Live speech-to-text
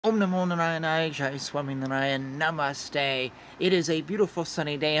Om Namo Narayana, Jai Swaminaryan, Namaste. It is a beautiful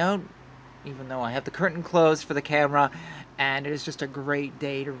sunny day out, even though I have the curtain closed for the camera, and it is just a great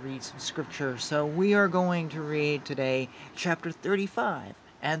day to read some scripture. So we are going to read today chapter 35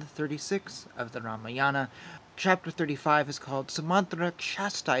 and 36 of the Ramayana. Chapter 35 is called Sumanthra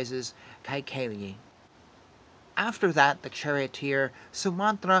Chastises Kaikeyi. After that, the charioteer,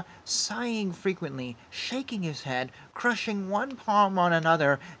 Sumanthra, sighing frequently, shaking his head, crushing one palm on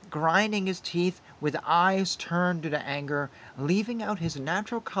another, grinding his teeth, with eyes turned to anger, leaving out his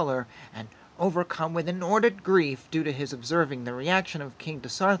natural color, and overcome with inordinate grief due to his observing the reaction of King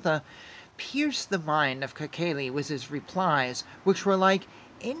Dasaratha, pierced the mind of Kaikeyi with his replies, which were like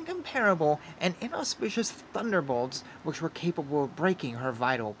incomparable and inauspicious thunderbolts which were capable of breaking her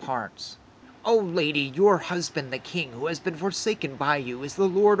vital parts. O lady, your husband the king, who has been forsaken by you, is the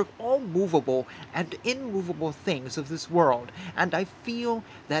lord of all movable and immovable things of this world, and I feel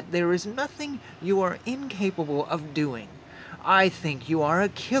that there is nothing you are incapable of doing. I think you are a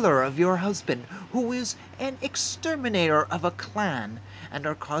killer of your husband, who is an exterminator of a clan, and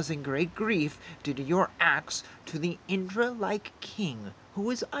are causing great grief due to your acts to the Indra-like king, who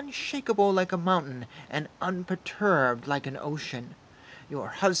is unshakable like a mountain and unperturbed like an ocean. Your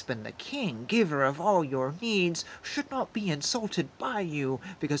husband, the king, giver of all your needs, should not be insulted by you,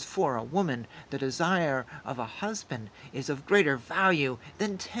 because for a woman the desire of a husband is of greater value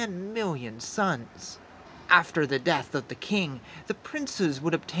than 10,000,000 sons. After the death of the king, the princes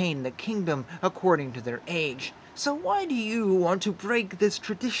would obtain the kingdom according to their age. So why do you want to break this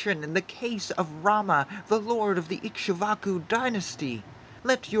tradition in the case of Rama, the lord of the Ikshvaku dynasty?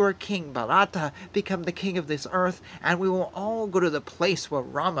 Let your king Bharata become the king of this earth, and we will all go to the place where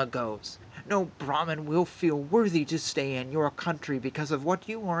Rama goes. No Brahmin will feel worthy to stay in your country because of what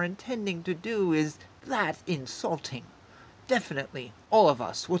you are intending to do is that insulting. Definitely, all of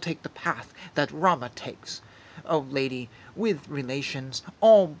us will take the path that Rama takes. O lady, with relations,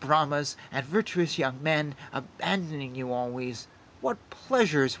 all Brahmas, and virtuous young men abandoning you always, what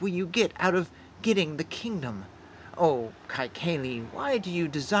pleasures will you get out of getting the kingdom? O Kaikeyi, why do you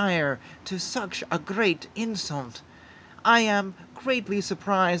desire to such a great insult? I am greatly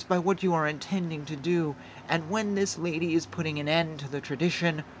surprised by what you are intending to do, and when this lady is putting an end to the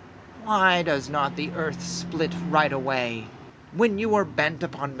tradition, why does not the earth split right away? When you are bent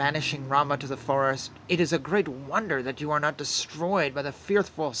upon banishing Rama to the forest, it is a great wonder that you are not destroyed by the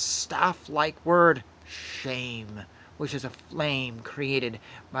fearful staff-like word, shame, which is a flame created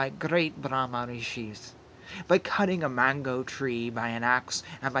by great Brahma rishis. By cutting a mango tree by an axe,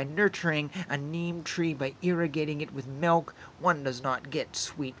 and by nurturing a neem tree by irrigating it with milk, one does not get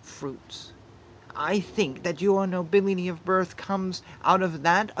sweet fruits. I think that your nobility of birth comes out of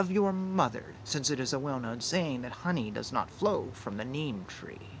that of your mother, since it is a well-known saying that honey does not flow from the neem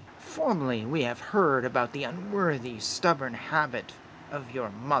tree. Formerly we have heard about the unworthy, stubborn habit of your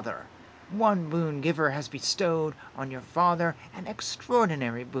mother. One boon giver has bestowed on your father an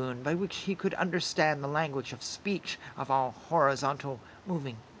extraordinary boon by which he could understand the language of speech of all horizontal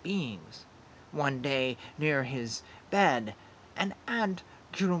moving beings. One day, near his bed, an ant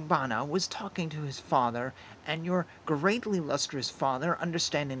Jurumbana was talking to his father, and your greatly illustrious father,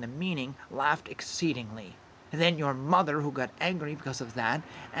 understanding the meaning, laughed exceedingly. Then your mother, who got angry because of that,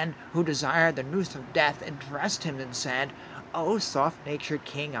 and who desired the news of death, addressed him and said, "O soft-natured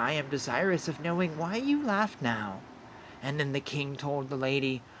king, I am desirous of knowing why you laugh now." And then the king told the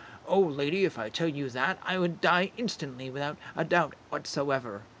lady, "O lady, if I tell you that, I would die instantly without a doubt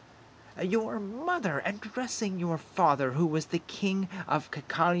whatsoever." Your mother, addressing your father, who was the king of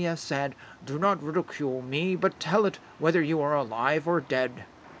Kaikeyi, said, "Do not ridicule me, but tell it whether you are alive or dead."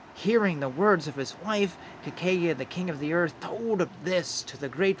 Hearing the words of his wife, Kaikeyi, the king of the earth, told of this to the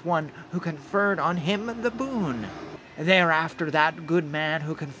great one who conferred on him the boon. Thereafter that good man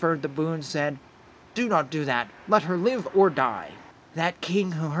who conferred the boon said, "Do not do that, let her live or die." That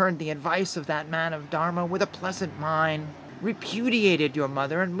king who heard the advice of that man of Dharma with a pleasant mind, repudiated your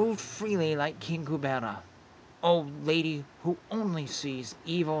mother and moved freely like King Kubera. O lady who only sees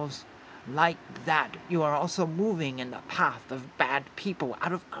evils, like that you are also moving in the path of bad people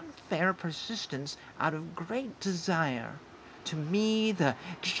out of unfair persistence, out of great desire. To me, the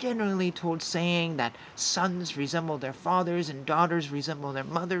generally told saying that sons resemble their fathers and daughters resemble their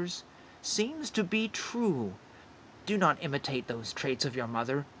mothers seems to be true. Do not imitate those traits of your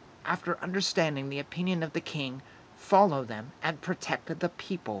mother. After understanding the opinion of the king, follow them and protect the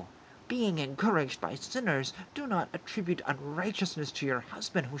people. Being encouraged by sinners, do not attribute unrighteousness to your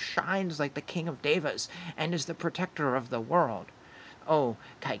husband, who shines like the king of Devas and is the protector of the world. O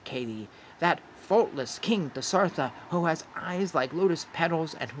Kaikeyi, that faultless King Dasaratha, who has eyes like lotus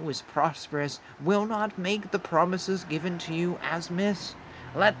petals and who is prosperous, will not make the promises given to you as myths?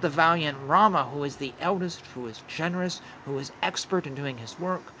 Let the valiant Rama, who is the eldest, who is generous, who is expert in doing his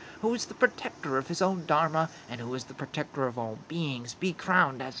work, who is the protector of his own Dharma, and who is the protector of all beings, be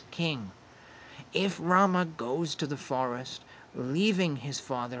crowned as king. If Rama goes to the forest, leaving his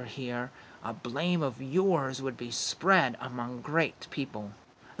father here, a blame of yours would be spread among great people.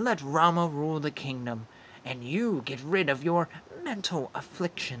 Let Rama rule the kingdom, and you get rid of your mental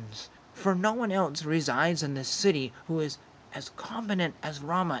afflictions, for no one else resides in this city who is as competent as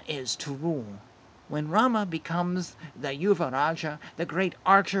Rama is to rule. When Rama becomes the Yuvaraja, the great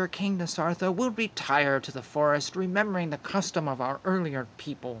archer King Dasaratha will retire to the forest, remembering the custom of our earlier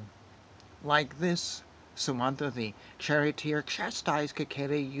people. Like this, Sumanthra the charioteer chastised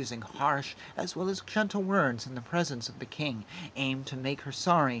Kaikeyi using harsh as well as gentle words in the presence of the king, aimed to make her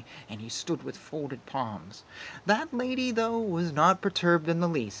sorry, and he stood with folded palms. That lady, though, was not perturbed in the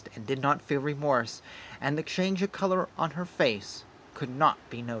least, and did not feel remorse, and the change of color on her face could not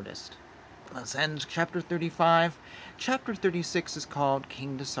be noticed. Thus ends chapter 35. Chapter 36 is called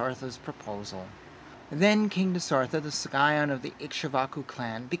King Dasaratha's Proposal. Then King Dasaratha, the scion of the Ikshvaku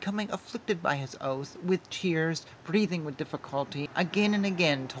clan, becoming afflicted by his oath, with tears, breathing with difficulty, again and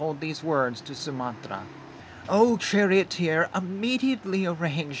again told these words to Sumanthra. O charioteer, immediately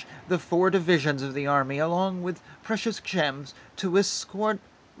arrange the 4 divisions of the army, along with precious gems, to escort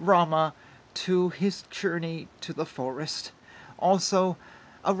Rama to his journey to the forest. Also,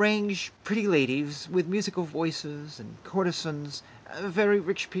 arrange pretty ladies with musical voices and courtesans, very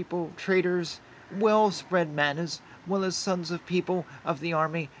rich people, traders, well-spread men, as well as sons of people of the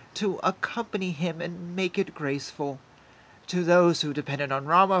army, to accompany him and make it graceful. To those who depended on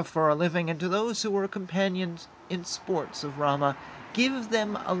Rama for a living, and to those who were companions in sports of Rama, give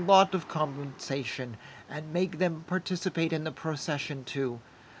them a lot of compensation, and make them participate in the procession too.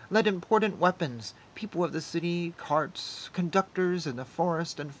 Let important weapons, people of the city, carts, conductors in the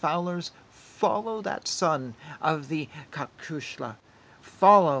forest, and fowlers follow that son of the Kakushla.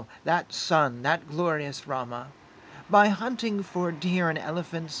 Follow that son, that glorious Rama. By hunting for deer and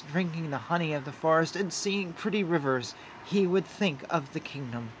elephants, drinking the honey of the forest, and seeing pretty rivers, he would think of the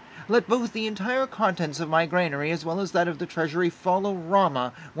kingdom. Let both the entire contents of my granary as well as that of the treasury follow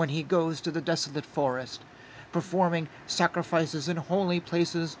Rama when he goes to the desolate forest, performing sacrifices in holy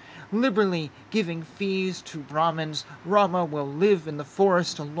places, liberally giving fees to Brahmins. Rama will live in the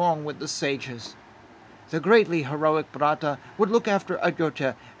forest along with the sages. The greatly heroic Bharata would look after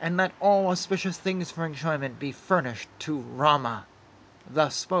Ayodhya, and let all auspicious things for enjoyment be furnished to Rama.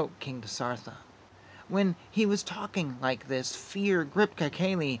 Thus spoke King Dasaratha. When he was talking like this, fear gripped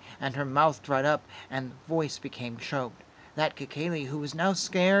Kaikeyi, and her mouth dried up, and voice became choked. That Kaikeyi, who was now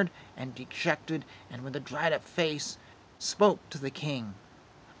scared and dejected, and with a dried-up face, spoke to the king.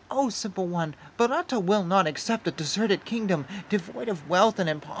 O simple one, Bharata will not accept a deserted kingdom, devoid of wealth and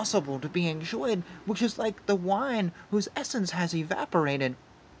impossible to be enjoyed, which is like the wine whose essence has evaporated.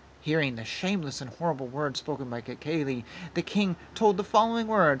 Hearing the shameless and horrible words spoken by Kaikeyi, the king told the following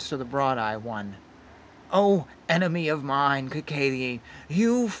words to the broad-eyed one. O enemy of mine, Kaikeyi,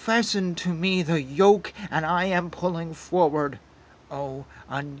 you fastened to me the yoke, and I am pulling forward. O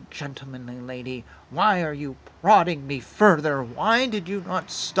ungentlemanly lady, why are you prodding me further? Why did you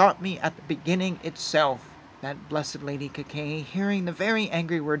not stop me at the beginning itself? That blessed lady Kaikeyi, hearing the very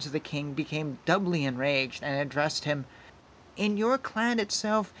angry words of the king, became doubly enraged, and addressed him. In your clan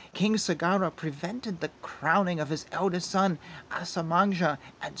itself, King Sagara prevented the crowning of his eldest son, Asamanja,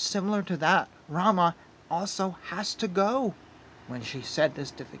 and similar to that, Rama also has to go. When she said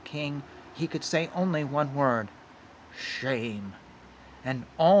this to the king, he could say only one word, shame. And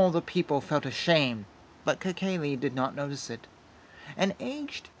all the people felt ashamed, but Kaikeyi did not notice it. An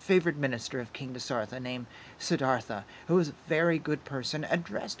aged, favored minister of King Dasaratha named Siddhartha, who was a very good person,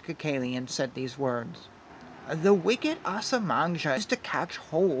 addressed Kaikeyi and said these words. The wicked Asamanja used to catch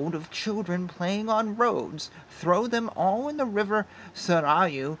hold of children playing on roads, throw them all in the river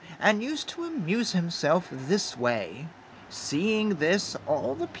Sarayu, and used to amuse himself this way. Seeing this,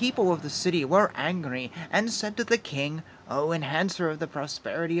 all the people of the city were angry, and said to the king, O enhancer of the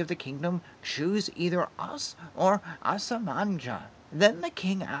prosperity of the kingdom, choose either us or Asamanja. Then the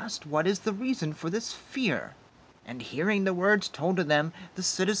king asked what is the reason for this fear. And hearing the words told to them, the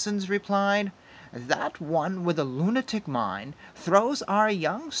citizens replied, That one with a lunatic mind throws our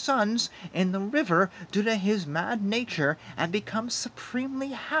young sons in the river due to his mad nature, and becomes supremely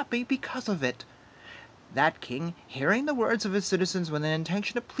happy because of it. That king, hearing the words of his citizens with an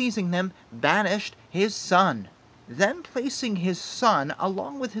intention of pleasing them, banished his son. Then placing his son,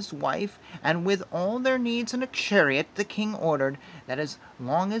 along with his wife, and with all their needs in a chariot, the king ordered that as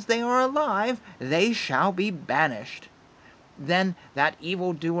long as they are alive, they shall be banished. Then that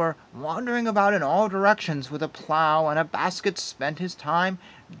evildoer, wandering about in all directions with a plow and a basket, spent his time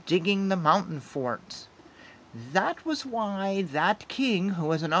digging the mountain forts. That was why that king, who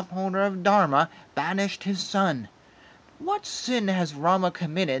was an upholder of Dharma, banished his son. What sin has Rama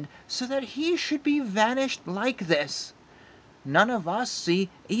committed so that he should be vanished like this? None of us see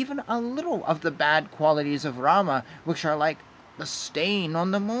even a little of the bad qualities of Rama, which are like the stain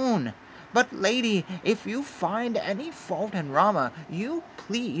on the moon. But, lady, if you find any fault in Rama, you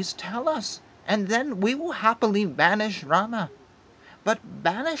please tell us, and then we will happily banish Rama. But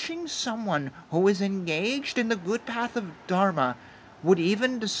banishing someone who is engaged in the good path of Dharma would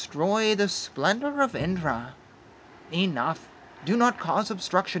even destroy the splendor of Indra. Enough. Do not cause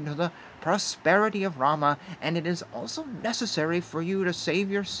obstruction to the prosperity of Rama, and it is also necessary for you to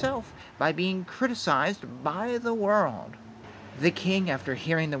save yourself by being criticized by the world. The king, after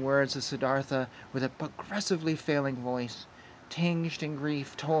hearing the words of Siddhartha with a progressively failing voice, tinged in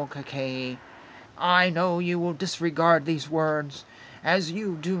grief, told Kaikeyi, "I know you will disregard these words, as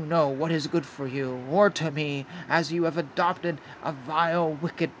you do know what is good for you, or to me, as you have adopted a vile,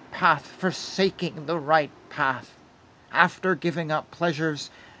 wicked path, forsaking the right path. After giving up pleasures,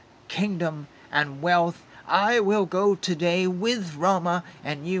 kingdom, and wealth, I will go today with Rama,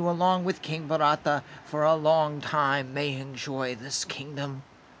 and you along with King Bharata for a long time may enjoy this kingdom."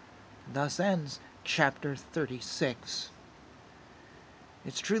 Thus ends chapter 36.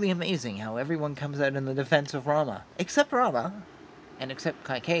 It's truly amazing how everyone comes out in the defense of Rama, except Rama, and except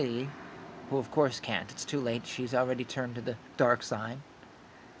Kaikeyi, who of course can't. It's too late. She's already turned to the dark side.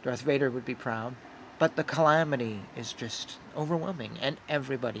 Darth Vader would be proud. But the calamity is just overwhelming, and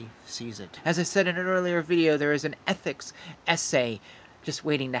everybody sees it. As I said in an earlier video, there is an ethics essay just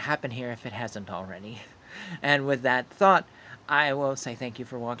waiting to happen here if it hasn't already. And with that thought, I will say thank you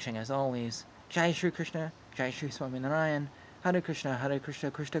for watching as always. Jai Shri Krishna, Jai Shri Swaminarayan, Hare Krishna, Krishna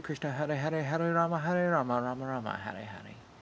Krishna, Hare Hare, Hare Rama, Rama Rama, Hare Hare.